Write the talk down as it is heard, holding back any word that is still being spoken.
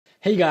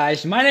Hey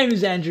guys, my name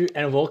is Andrew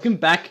and welcome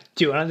back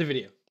to another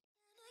video.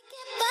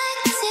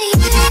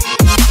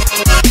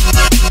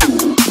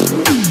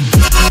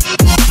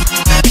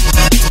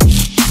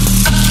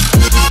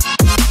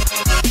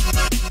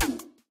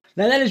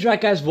 Now that is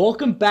right guys,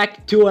 welcome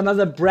back to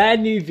another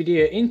brand new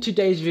video. In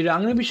today's video,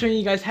 I'm going to be showing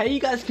you guys how you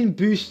guys can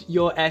boost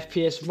your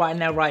FPS right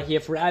now, right here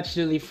for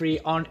absolutely free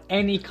on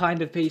any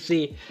kind of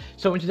PC.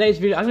 So in today's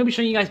video, I'm going to be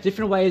showing you guys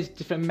different ways,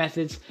 different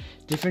methods,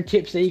 different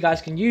tips that you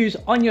guys can use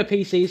on your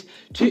PCs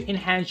to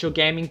enhance your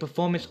gaming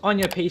performance on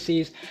your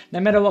PCs, no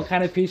matter what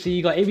kind of PC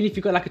you got. Even if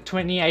you got like a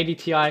 2080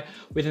 Ti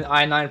with an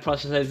i9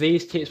 processor,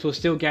 these tips will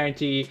still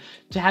guarantee you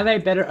to have a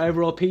better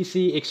overall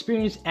PC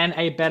experience and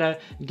a better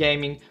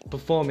gaming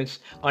performance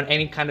on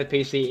any kind of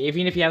PC,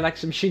 even if you have like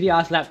some shitty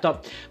ass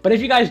laptop. But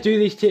if you guys do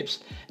these tips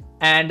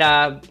and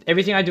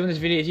everything I do in this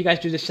video, if you guys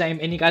do the same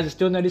and you guys are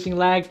still noticing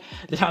lag,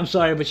 then I'm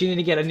sorry, but you need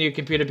to get a new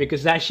computer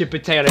because that shit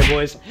potato,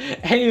 boys.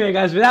 Anyway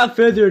guys, without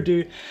further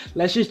ado,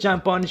 let's just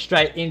jump on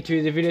straight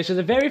into the video. So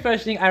the very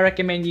first thing I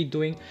recommend you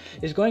doing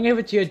is going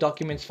over to your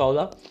documents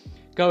folder,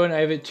 going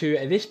over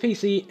to this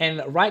PC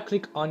and right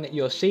click on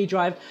your C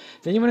drive.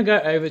 Then you want to go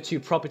over to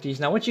properties.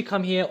 Now once you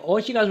come here, all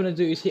you guys want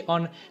to do is hit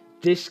on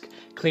disk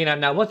cleanup.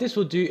 Now what this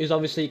will do is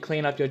obviously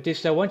clean up your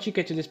disk. So once you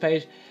get to this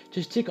page,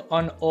 just tick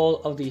on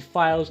all of the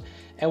files,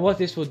 and what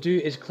this will do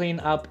is clean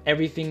up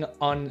everything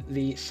on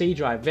the C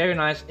drive. Very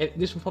nice. If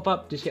this will pop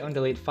up, just hit on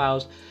delete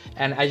files,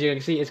 and as you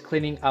can see, it's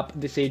cleaning up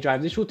the C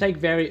drive. This will take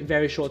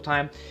very short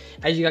time.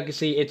 As you guys can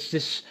see, it's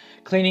just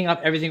cleaning up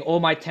everything,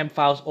 all my temp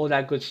files, all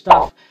that good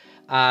stuff.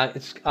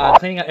 It's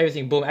cleaning up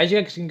everything. Boom. As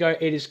you guys can go,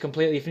 it is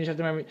completely finished at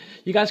the moment.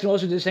 You guys can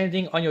also do the same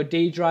thing on your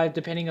D drive,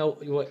 depending on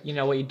what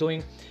what you're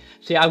doing.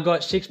 See, I've got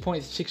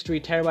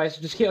 6.63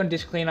 terabytes. Just hit on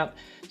disk cleanup.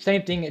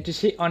 Same thing,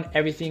 just hit on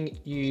everything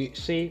you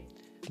see.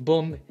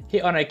 Boom,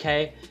 hit on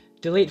OK,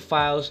 delete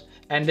files,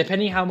 and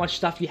depending how much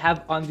stuff you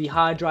have on the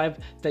hard drive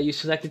that you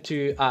selected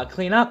to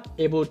clean up,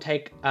 it will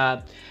take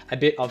a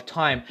bit of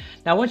time.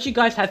 Now, once you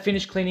guys have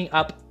finished cleaning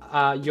up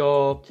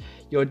your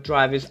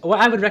drivers, what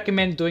I would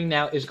recommend doing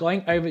now is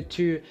going over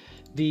to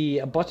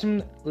the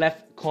bottom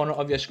left corner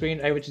of your screen,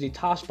 over to the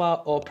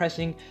taskbar, or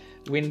pressing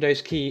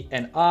Windows key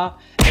and R,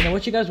 and then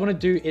what you guys want to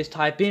do is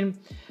type in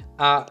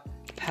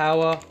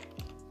power,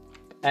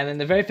 and then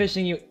the very first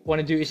thing you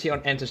want to do is hit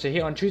on enter. So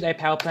hit on choose a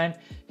power plan,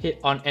 hit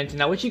on enter.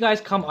 Now once you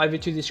guys come over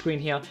to the screen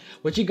here,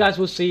 what you guys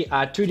will see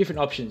are two different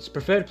options.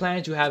 Preferred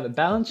plans, you have a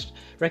balanced,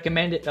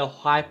 recommended, or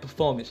high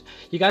performance.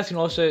 You guys can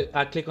also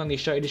click on the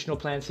show additional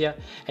plans here,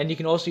 and you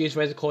can also use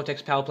Razer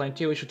Cortex power plan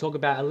 2, which we'll talk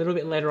about a little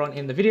bit later on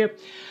in the video.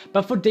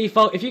 But for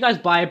default, if you guys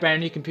buy a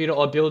brand new computer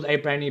or build a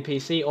brand new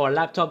PC or a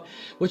laptop,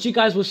 what you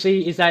guys will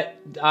see is that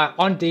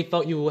on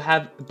default you will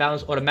have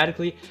balance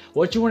automatically.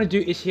 What you want to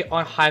do is hit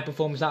on high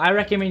performance. Now I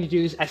recommend you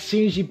do this as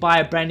soon as you buy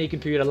a brand new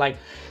computer. Like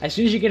as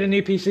soon as you get a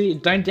new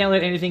PC, don't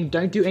download anything,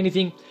 don't do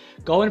anything,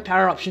 go in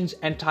power options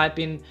and type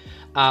in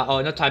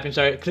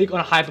click on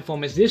high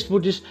performance. This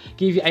will just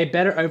give you a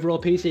better overall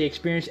PC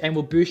experience and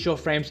will boost your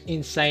frames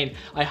insane.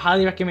 I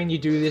highly recommend you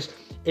do this.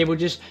 It will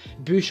just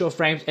boost your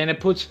frames, and it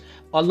puts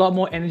a lot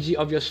more energy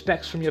of your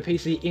specs from your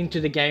PC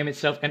into the game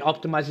itself and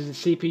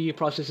optimizes the CPU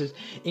processes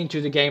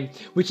into the game,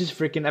 which is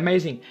freaking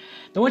amazing.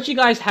 Now once you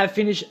guys have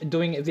finished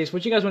doing this,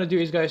 what you guys want to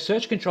do is go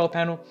search control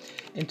panel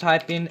and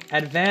type in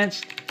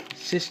advanced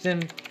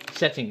system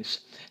settings.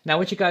 Now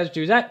once you guys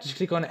do that, just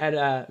click on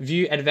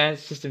view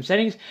advanced system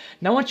settings.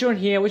 Now once you're on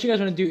here, what you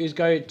guys want to do is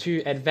go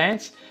to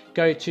advanced,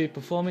 go to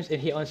performance,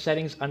 and hit on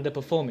settings under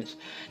performance.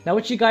 Now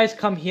once you guys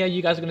come here,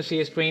 you guys are going to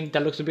see a screen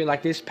that looks a bit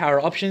like this,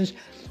 power options.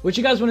 What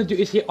you guys want to do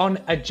is hit on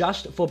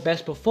adjust for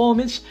best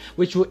performance,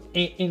 which will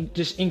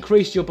just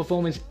increase your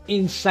performance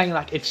insane.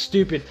 Like it's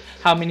stupid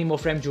how many more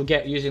frames you'll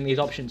get using these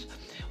options.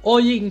 Or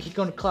you can click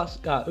on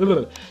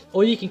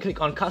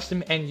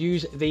custom and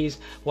use these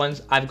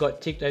ones I've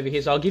got ticked over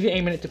here. So I'll give you a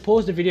minute to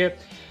pause the video.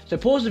 So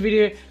pause the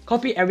video,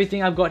 copy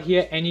everything I've got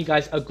here, and you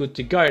guys are good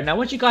to go. Now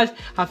once you guys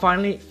have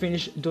finally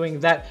finished doing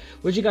that,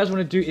 what you guys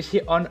want to do is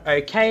hit on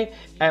OK,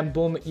 and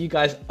boom, you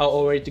guys are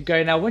all ready to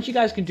go. Now what you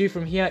guys can do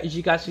from here is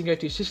you guys can go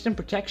to system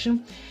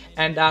protection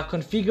and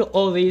configure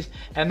all these,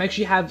 and make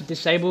sure you have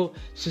disable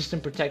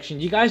system protection.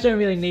 You guys don't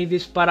really need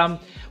this,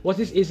 but what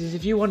this is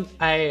if you want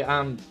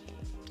a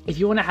if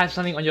you want to have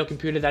something on your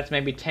computer that's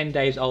maybe 10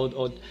 days old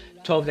or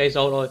 12 days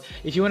old, or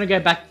if you want to go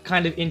back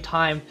kind of in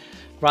time,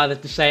 rather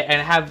to say,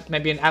 and have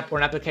maybe an app or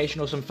an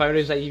application or some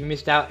photos that you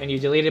missed out and you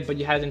deleted but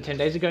you had them 10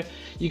 days ago,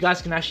 you guys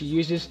can actually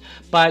use this,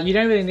 but you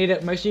don't really need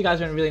it. Most of you guys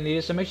don't really need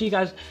it, so make sure you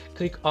guys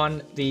click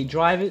on the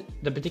drive,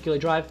 the particular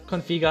drive,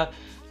 configure,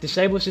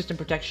 disable system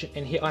protection,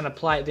 and hit on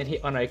apply, then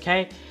hit on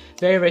OK.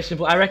 Very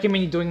simple. I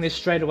recommend you doing this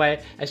straight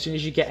away as soon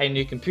as you get a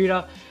new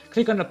computer.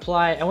 Click on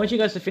apply, and once you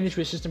guys are finished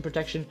with system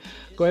protection,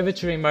 go over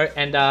to remote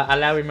and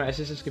allow remote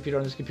assistance computer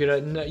on this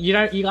computer. No,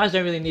 you guys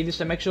don't really need this,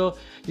 so make sure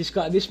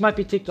this might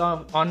be ticked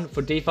on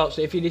for default.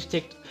 So if it is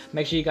ticked,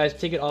 make sure you guys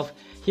tick it off,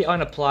 hit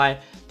on apply,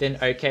 then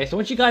OK. So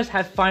once you guys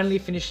have finally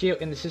finished here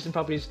in the system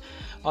properties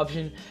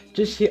option,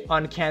 just hit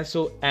on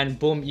cancel, and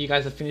boom, you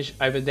guys are finished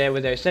over there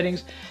with those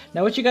settings.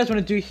 Now what you guys want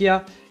to do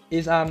here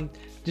is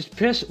just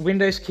press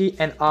Windows key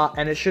and R,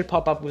 and it should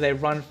pop up with a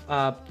run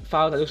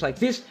file that looks like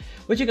this.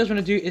 What you guys want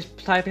to do is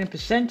type in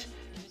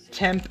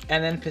 %temp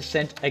and then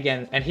 %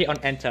 again and hit on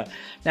enter.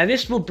 Now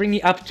this will bring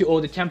you up to all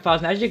the temp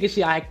files. Now as you can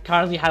see, I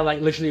currently have like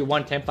literally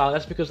one temp file.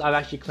 That's because I've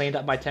actually cleaned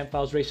up my temp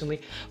files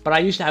recently, but I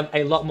used to have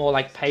a lot more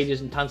like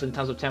pages and tons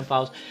of temp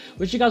files.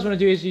 What you guys want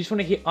to do is you just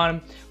want to hit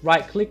on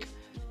right click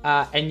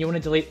and you want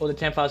to delete all the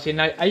temp files here.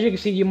 Now as you can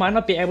see, you might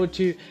not be able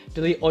to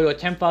delete all your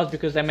temp files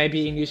because they may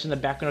be in use in the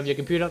background of your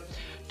computer.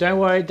 Don't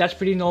worry, that's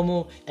pretty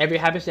normal. It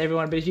happens to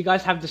everyone, but if you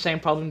guys have the same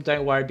problem,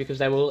 don't worry because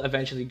they will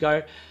eventually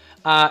go.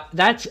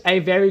 That's a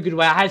very good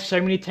way. I had so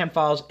many temp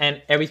files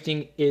and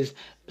everything is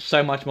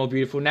so much more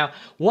beautiful. Now,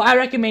 what I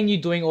recommend you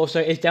doing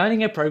also is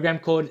downloading a program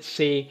called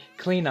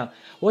CCleaner.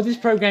 What this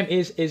program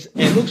is it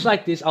looks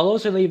like this. I'll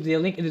also leave the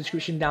link in the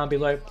description down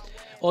below.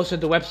 Also,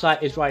 the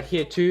website is right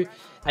here too.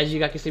 As you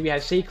guys can see, we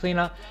have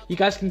CCleaner. You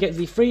guys can get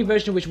the free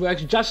version, which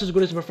works just as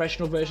good as the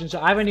professional version.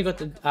 So I've only got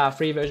the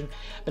free version.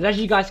 But as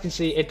you guys can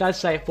see, it does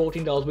say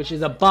 $14, which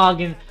is a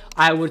bargain,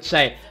 I would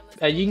say.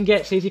 You can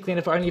get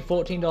CCleaner for only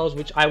 $14,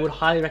 which I would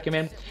highly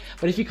recommend.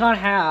 But if you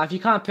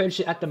can't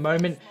purchase it at the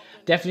moment,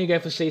 definitely go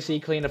for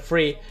CCleaner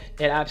free.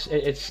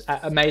 It's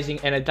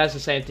amazing, and it does the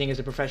same thing as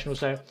a professional.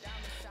 So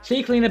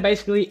CCleaner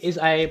basically is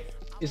a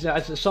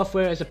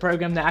software, it's a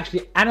program that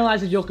actually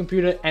analyzes your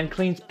computer and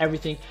cleans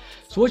everything.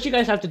 So what you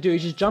guys have to do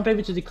is just jump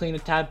over to the cleaner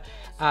tab,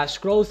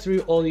 scroll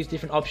through all these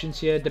different options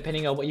here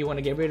depending on what you want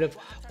to get rid of,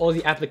 all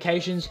the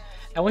applications,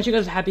 and once you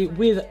guys are happy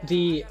with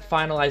the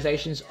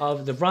finalizations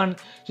of the run,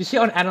 just hit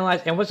on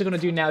analyze, and what's it going to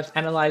do now is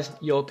analyze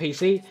your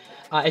PC.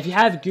 If you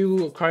have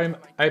Google Chrome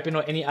open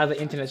or any other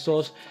internet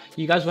source,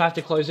 you guys will have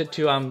to close it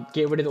to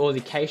get rid of all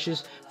the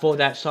caches for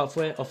that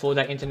software or for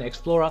that Internet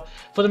Explorer.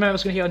 For the moment, I'm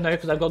just going to hit on no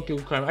because I've got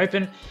Google Chrome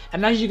open.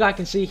 And as you guys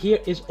can see, here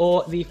is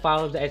all the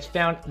files that it's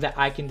found that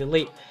I can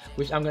delete,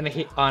 which I'm going to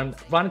hit on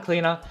run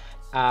cleaner,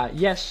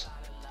 yes.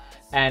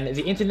 And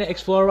the Internet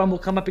Explorer one will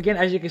come up again.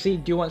 As you can see,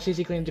 do you want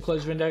CCleaner to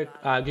close the window?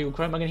 Google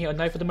Chrome, I'm going to hit on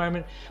no for the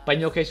moment. But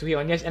in your case, we'll hit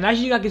on yes. And as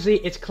you guys can see,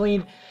 it's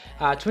clean.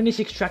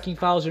 26 tracking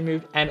files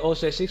removed, and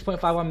also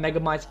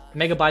 6.51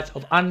 megabytes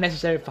of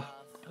unnecessary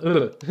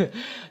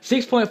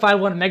 6.51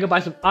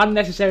 megabytes of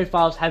unnecessary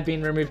files have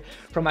been removed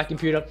from my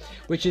computer,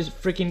 which is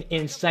freaking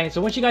insane.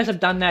 So once you guys have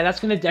done that, that's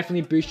going to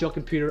definitely boost your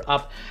computer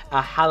up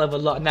a hell of a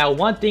lot. Now,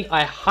 one thing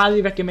I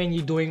highly recommend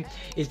you doing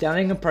is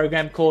downloading a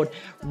program called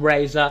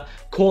Razer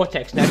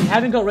Cortex. Now, if you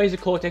haven't got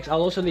Razer Cortex,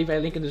 I'll also leave a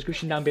link in the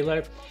description down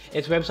below.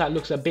 Its website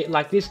looks a bit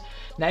like this.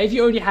 Now, if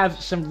you already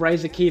have some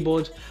Razer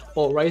keyboards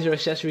or Razer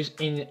accessories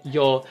in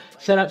your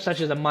setup, such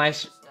as a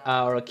mice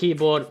or a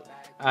keyboard,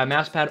 a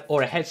mouse pad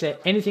or a headset,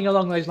 anything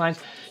along those lines,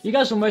 you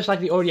guys will most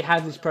likely already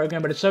have this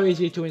program, but it's so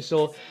easy to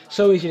install,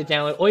 so easy to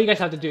download. All you guys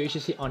have to do is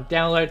just hit on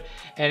download,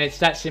 and it's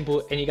that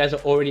simple, and you guys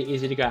are already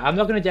easy to go. I'm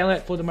not going to download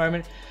it for the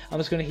moment. I'm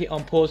just going to hit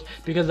on pause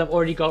because I've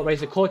already got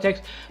Razer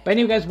Cortex. But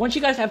anyway guys, once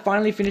you guys have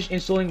finally finished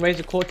installing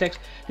Razer Cortex,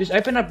 just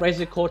open up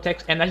Razer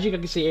Cortex, and as you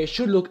guys can see, it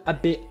should look a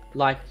bit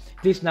like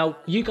this. Now,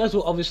 you guys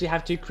will obviously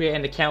have to create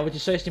an account, which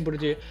is so simple to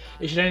do.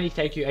 It should only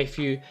take you a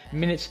few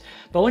minutes.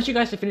 But once you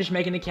guys have finished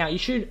making an account, you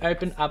should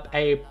open up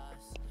a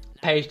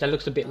page that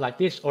looks a bit like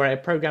this, or a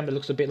program that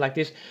looks a bit like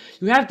this.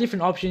 You have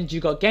different options. You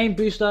got Game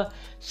Booster,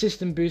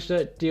 System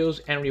Booster, Deals,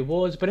 and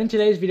Rewards. But in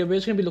today's video, we're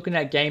just going to be looking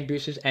at Game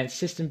Boosters and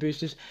System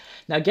Boosters.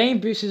 Now, Game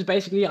Boosters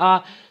basically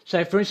are,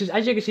 so for instance,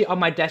 as you can see on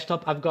my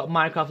desktop, I've got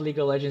Minecraft, League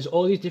of Legends,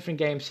 all these different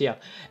games here.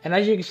 And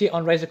as you can see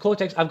on Razer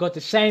Cortex, I've got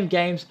the same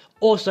games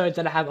also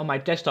that I have on my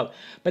desktop.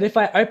 But if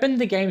I open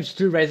the games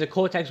through Razer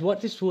Cortex,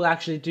 what this will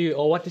actually do,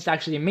 or what this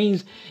actually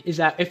means, is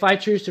that if I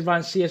choose to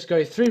run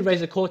CSGO through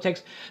Razer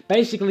Cortex,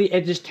 basically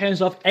it just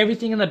turns off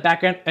everything in the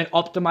background and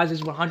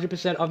optimizes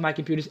 100% of my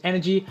computer's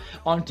energy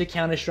onto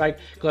Counter-Strike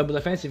Global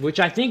Offensive, which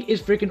I think is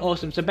freaking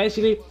awesome. So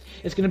basically,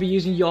 it's going to be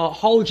using your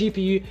whole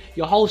GPU,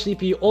 your whole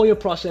CPU, all your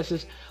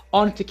processors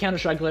onto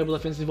Counter-Strike Global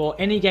Offensive or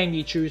any game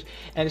you choose,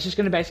 and it's just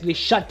going to basically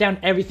shut down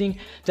everything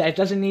that it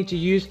doesn't need to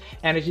use,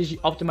 and it just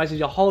optimizes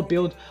your whole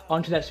build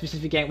onto that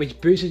specific game,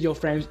 which boosts your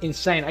frames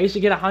insane. I used to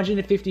get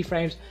 150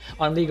 frames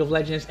on League of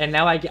Legends, and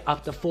now I get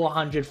up to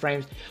 400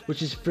 frames,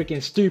 which is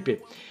freaking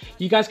stupid.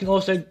 You guys can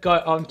also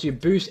go on to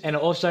boost, and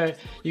also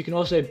you can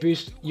also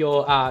boost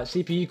your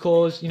CPU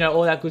cores, you know,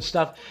 all that good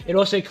stuff. It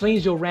also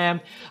cleans your RAM.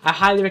 I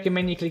highly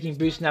recommend you clicking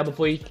boost now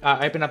before you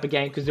open up a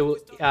game, because it will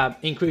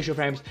increase your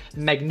frames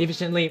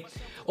magnificently.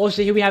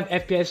 Also, here we have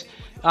FPS.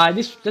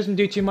 This doesn't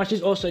do too much.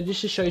 This also just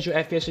shows your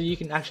FPS, so you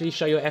can actually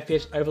show your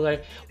FPS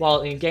overlay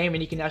while in game,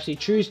 and you can actually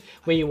choose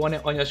where you want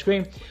it on your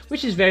screen,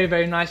 which is very,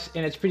 very nice,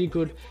 and it's pretty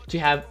good to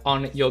have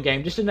on your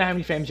game, just to know how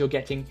many frames you're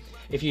getting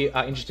if you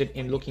are interested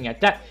in looking at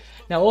that.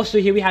 Now, also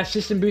here we have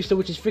System Booster,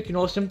 which is freaking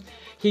awesome.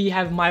 Here you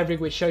have my rig,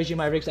 which shows you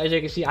my rigs. As you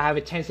can see, I have a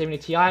 1070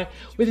 Ti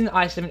with an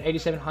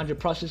i7-8700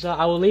 processor.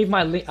 I will leave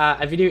my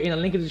a video in the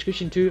link in the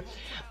description too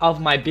of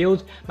my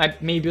build,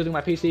 me building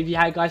my PC. If you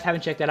guys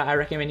haven't checked that out, I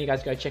recommend you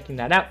guys go checking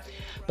that out.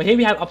 But here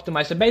we have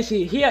optimize. So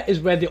basically, here is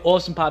where the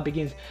awesome part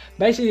begins.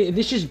 Basically,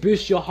 this just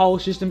boosts your whole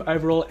system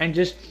overall and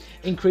just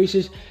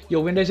increases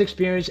your Windows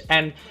experience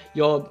and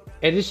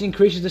it just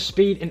increases the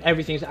speed and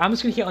everything. So I'm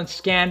just gonna hit on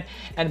scan,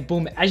 and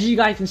boom, as you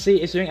guys can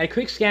see, it's doing a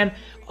quick scan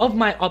of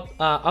my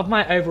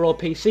overall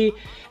PC.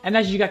 And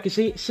as you guys can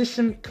see,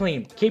 system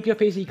clean. Keep your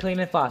PC clean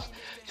and fast.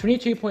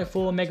 22.4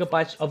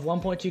 megabytes of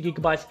 1.2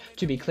 gigabytes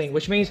to be clean,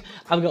 which means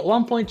I've got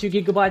 1.2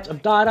 gigabytes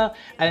of data,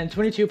 and then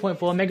 22.4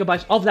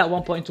 megabytes of that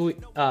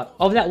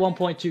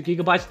 1.2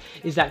 gigabytes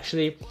is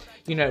actually,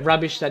 you know,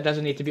 rubbish that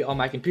doesn't need to be on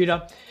my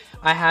computer.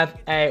 I have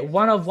a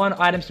one-of-one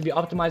items to be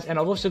optimized, and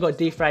I've also got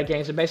defrag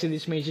games. So basically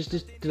this means just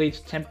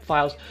deletes temp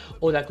files,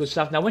 all that good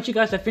stuff. Now once you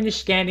guys have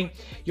finished scanning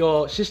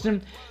your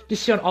system,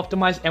 just hit on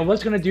optimize, and what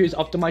it's going to do is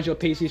optimize your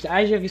PC. So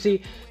as you can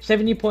see,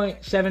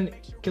 70.7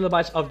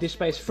 kilobytes of disk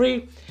space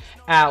free.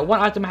 One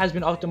item has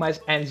been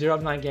optimized and 0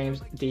 of 9 games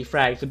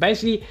defragged. So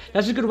basically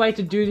that's a good way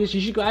to do this.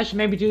 You should actually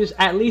maybe do this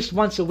at least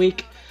once a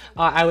week.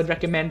 I would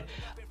recommend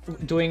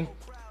doing.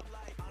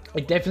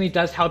 It definitely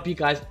does help you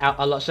guys out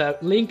a lot. So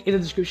link in the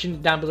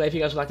description down below if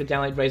you guys would like to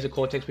download Razer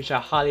Cortex, which I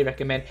highly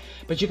recommend.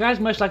 But you guys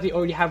most likely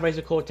already have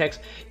Razer Cortex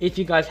if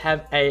you guys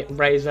have a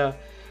Razer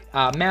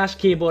mouse,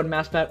 keyboard,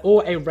 mousepad,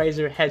 or a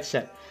Razer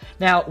headset.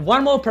 Now,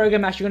 one more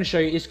program I'm actually going to show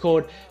you is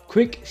called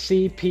Quick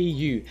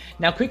CPU.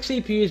 Now, Quick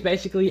CPU is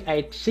basically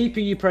a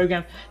CPU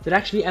program that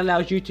actually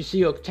allows you to see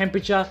your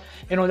temperature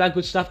and all that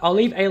good stuff. I'll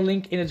leave a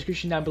link in the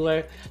description down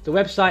below. The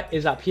website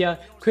is up here,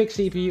 Quick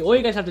CPU. All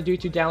you guys have to do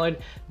to download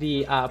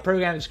the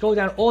program is scroll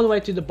down all the way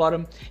to the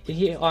bottom and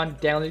hit on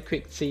download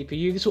Quick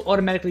CPU. This will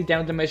automatically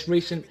download the most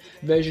recent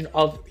version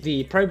of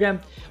the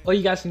program. Or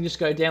you guys can just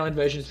go download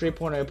version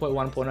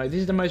 3.0.1.0. This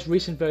is the most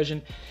recent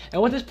version.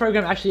 And what this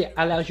program actually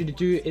allows you to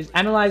do is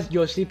analyze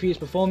your CPU's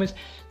performance.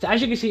 So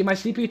as you can see, my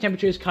CPU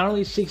temperature is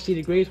currently 60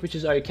 degrees, which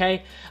is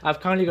okay. I've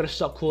currently got a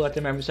stock cooler at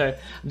the moment, so I'm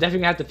definitely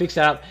gonna have to fix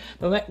that up.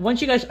 But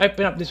once you guys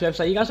open up this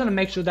website, you guys want to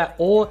make sure that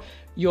all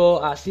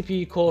your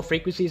CPU core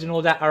frequencies and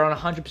all that are on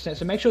 100%.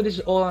 So make sure this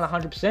is all on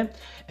 100%,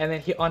 and then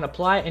hit on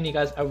apply, and you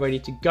guys are ready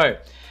to go.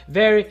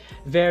 Very,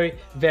 very,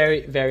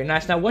 very, very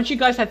nice. Now, once you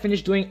guys have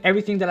finished doing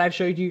everything that I've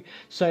showed you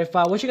so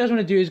far, what you guys want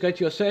to do is go to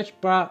your search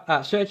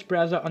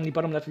browser on the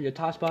bottom left of your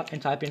taskbar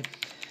and type in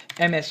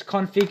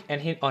msconfig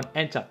and hit on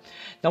enter.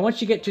 Now once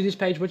you get to this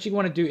page, what you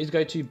want to do is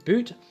go to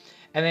boot,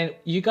 and then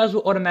you guys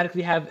will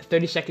automatically have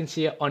 30 seconds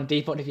here on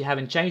default if you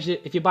haven't changed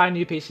it. If you buy a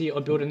new PC or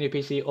build a new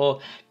PC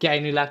or get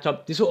a new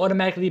laptop, this will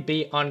automatically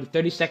be on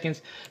 30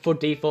 seconds for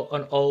default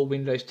on all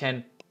Windows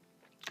 10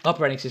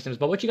 operating systems.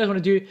 But what you guys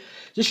want to do,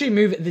 just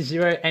remove the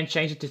 0 and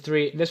change it to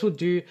 3.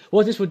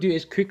 What this will do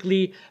is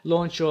quickly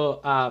launch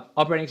your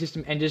operating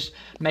system and just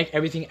make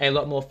everything a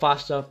lot more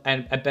faster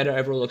and a better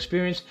overall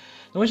experience.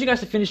 Now once you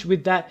guys are finished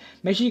with that,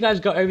 make sure you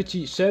guys go over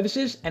to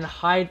services and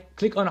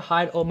click on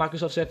hide all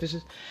Microsoft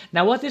services.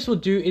 Now what this will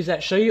do is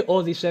that show you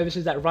all the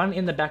services that run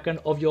in the background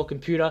of your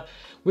computer,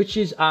 which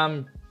is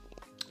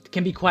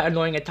can be quite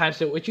annoying at times.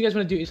 So what you guys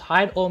want to do is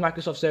hide all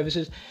Microsoft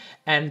services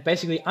and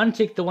basically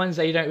untick the ones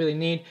that you don't really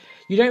need.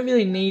 You don't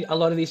really need a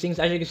lot of these things.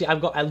 As you can see,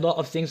 I've got a lot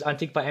of things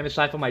unticked by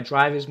MSI for my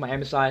drivers, my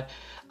MSI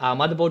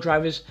motherboard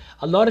drivers.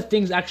 A lot of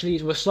things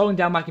actually were slowing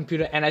down my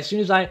computer, and as soon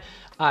as I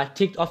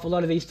ticked off a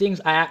lot of these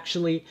things,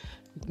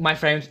 my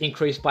frames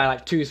increased by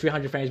like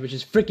 200-300 frames, which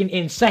is freaking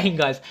insane,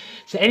 guys.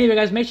 So anyway,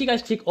 guys, make sure you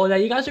guys tick all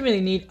that. You guys don't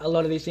really need a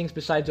lot of these things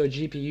besides your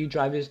GPU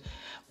drivers,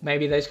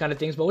 maybe those kind of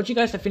things. But once you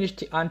guys have finished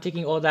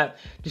unticking all that,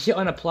 just hit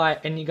on apply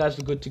and you guys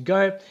are good to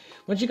go.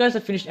 Once you guys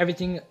have finished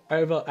everything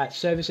over at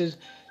services,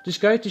 just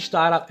go to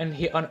startup and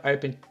hit on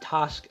open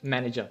task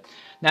manager.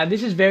 Now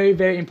this is very,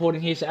 very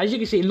important here. So as you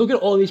can see, look at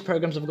all these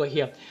programs I've got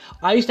here.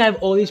 I used to have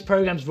all these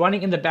programs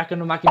running in the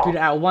background of my computer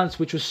at once,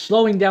 which was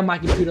slowing down my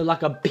computer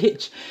like a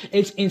bitch.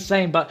 It's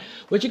insane. But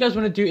what you guys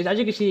want to do is, as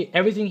you can see,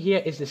 everything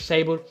here is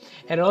disabled,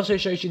 and it also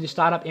shows you the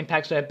startup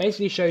impact. So it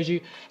basically shows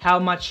you how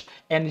much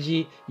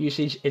energy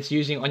usage it's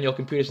using on your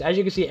computer. So as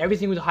you can see,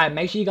 everything was high.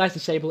 Make sure you guys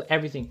disable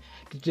everything.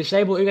 To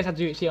disable, you guys have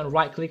to do is here on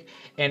right click,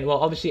 and well,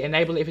 obviously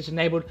enable it if it's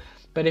enabled.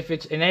 But if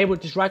it's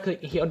enabled, just right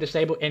click here on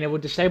disable, and it will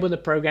disable the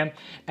program.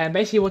 And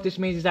basically what this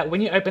means is that when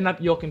you open up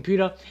your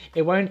computer,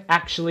 it won't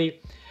actually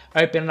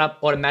open up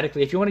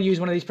automatically. If you want to use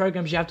one of these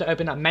programs, you have to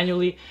open up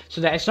manually so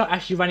that it's not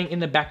actually running in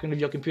the background of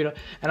your computer.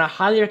 And I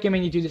highly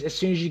recommend you do this as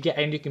soon as you get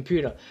a new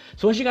computer.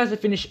 So once you guys have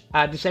finished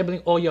disabling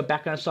all your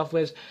background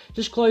softwares,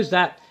 just close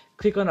that,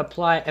 click on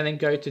apply, and then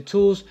go to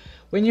tools.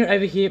 When you're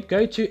over here,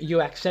 go to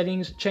UX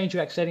settings, change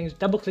UX settings,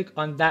 double click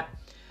on that,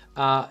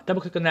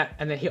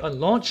 and then hit on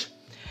launch.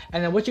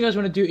 And then what you guys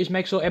want to do is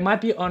make sure it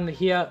might be on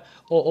here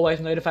or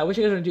always notify. What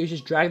you guys want to do is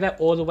just drag that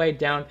all the way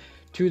down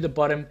to the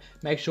bottom,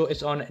 make sure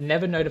it's on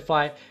never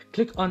notify,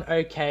 click on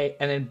OK,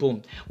 and then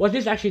boom. What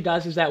this actually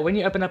does is that when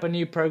you open up a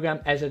new program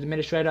as an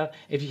administrator,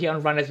 if you hit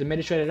on run as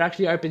administrator, it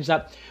actually opens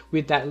up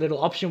with that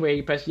little option where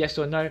you press yes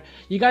or no.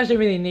 You guys don't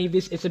really need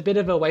this. It's a bit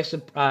of a waste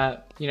of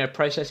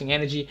processing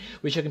energy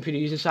which your computer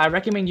uses, so I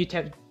recommend you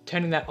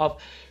turning that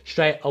off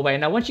straight away.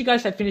 Now once you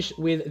guys have finished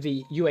with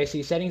the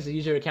UAC settings, the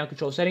user account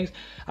control settings,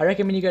 I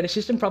recommend you go to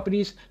system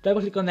properties,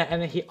 double click on that,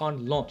 and then hit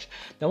on launch.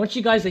 Now once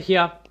you guys are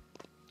here,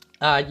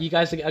 you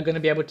guys are going to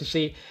be able to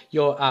see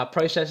your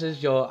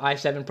processors, your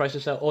i7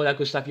 processor, all that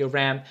good stuff, your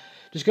RAM.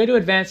 Just go to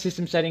advanced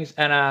system settings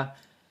and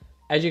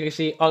as you can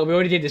see, oh, we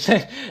already did this.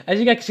 As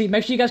you guys can see,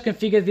 make sure you guys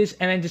configure this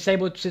and then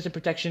disable system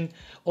protection,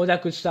 all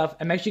that good stuff.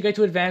 And make sure you go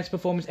to advanced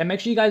performance and make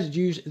sure you guys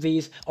use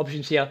these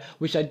options here,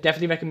 which I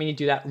definitely recommend you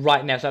do that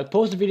right now. So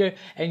pause the video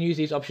and use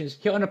these options,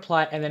 hit on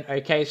apply and then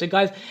okay. So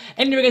guys,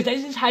 anyway guys,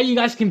 this is how you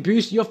guys can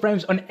boost your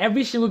frames on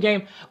every single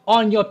game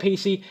on your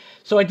PC.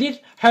 So I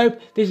did hope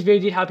this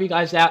video did help you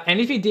guys out.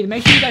 And if it did,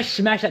 make sure you guys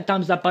smash that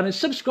thumbs up button,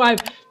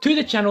 subscribe to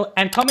the channel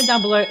and comment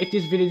down below if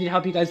this video did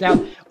help you guys out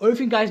or if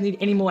you guys need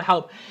any more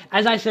help.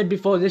 As I said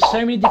before, there's so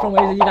many different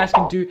ways that you guys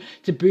can do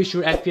to boost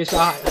your FPS. So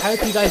I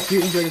hope you guys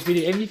do enjoy this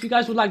video. And if you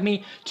guys would like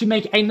me to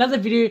make another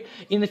video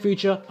in the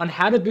future on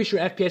how to boost your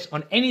FPS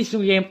on any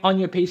single game on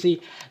your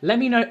PC, let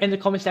me know in the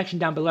comment section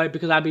down below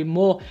because I'll be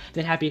more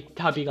than happy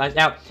to help you guys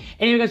out.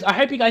 Anyway guys, I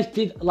hope you guys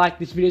did like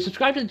this video.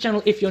 Subscribe to the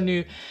channel if you're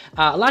new.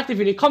 Like the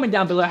video, comment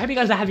down below. I hope you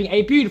guys are having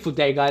a beautiful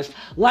day guys.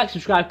 Like,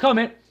 subscribe,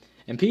 comment,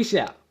 and peace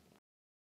out.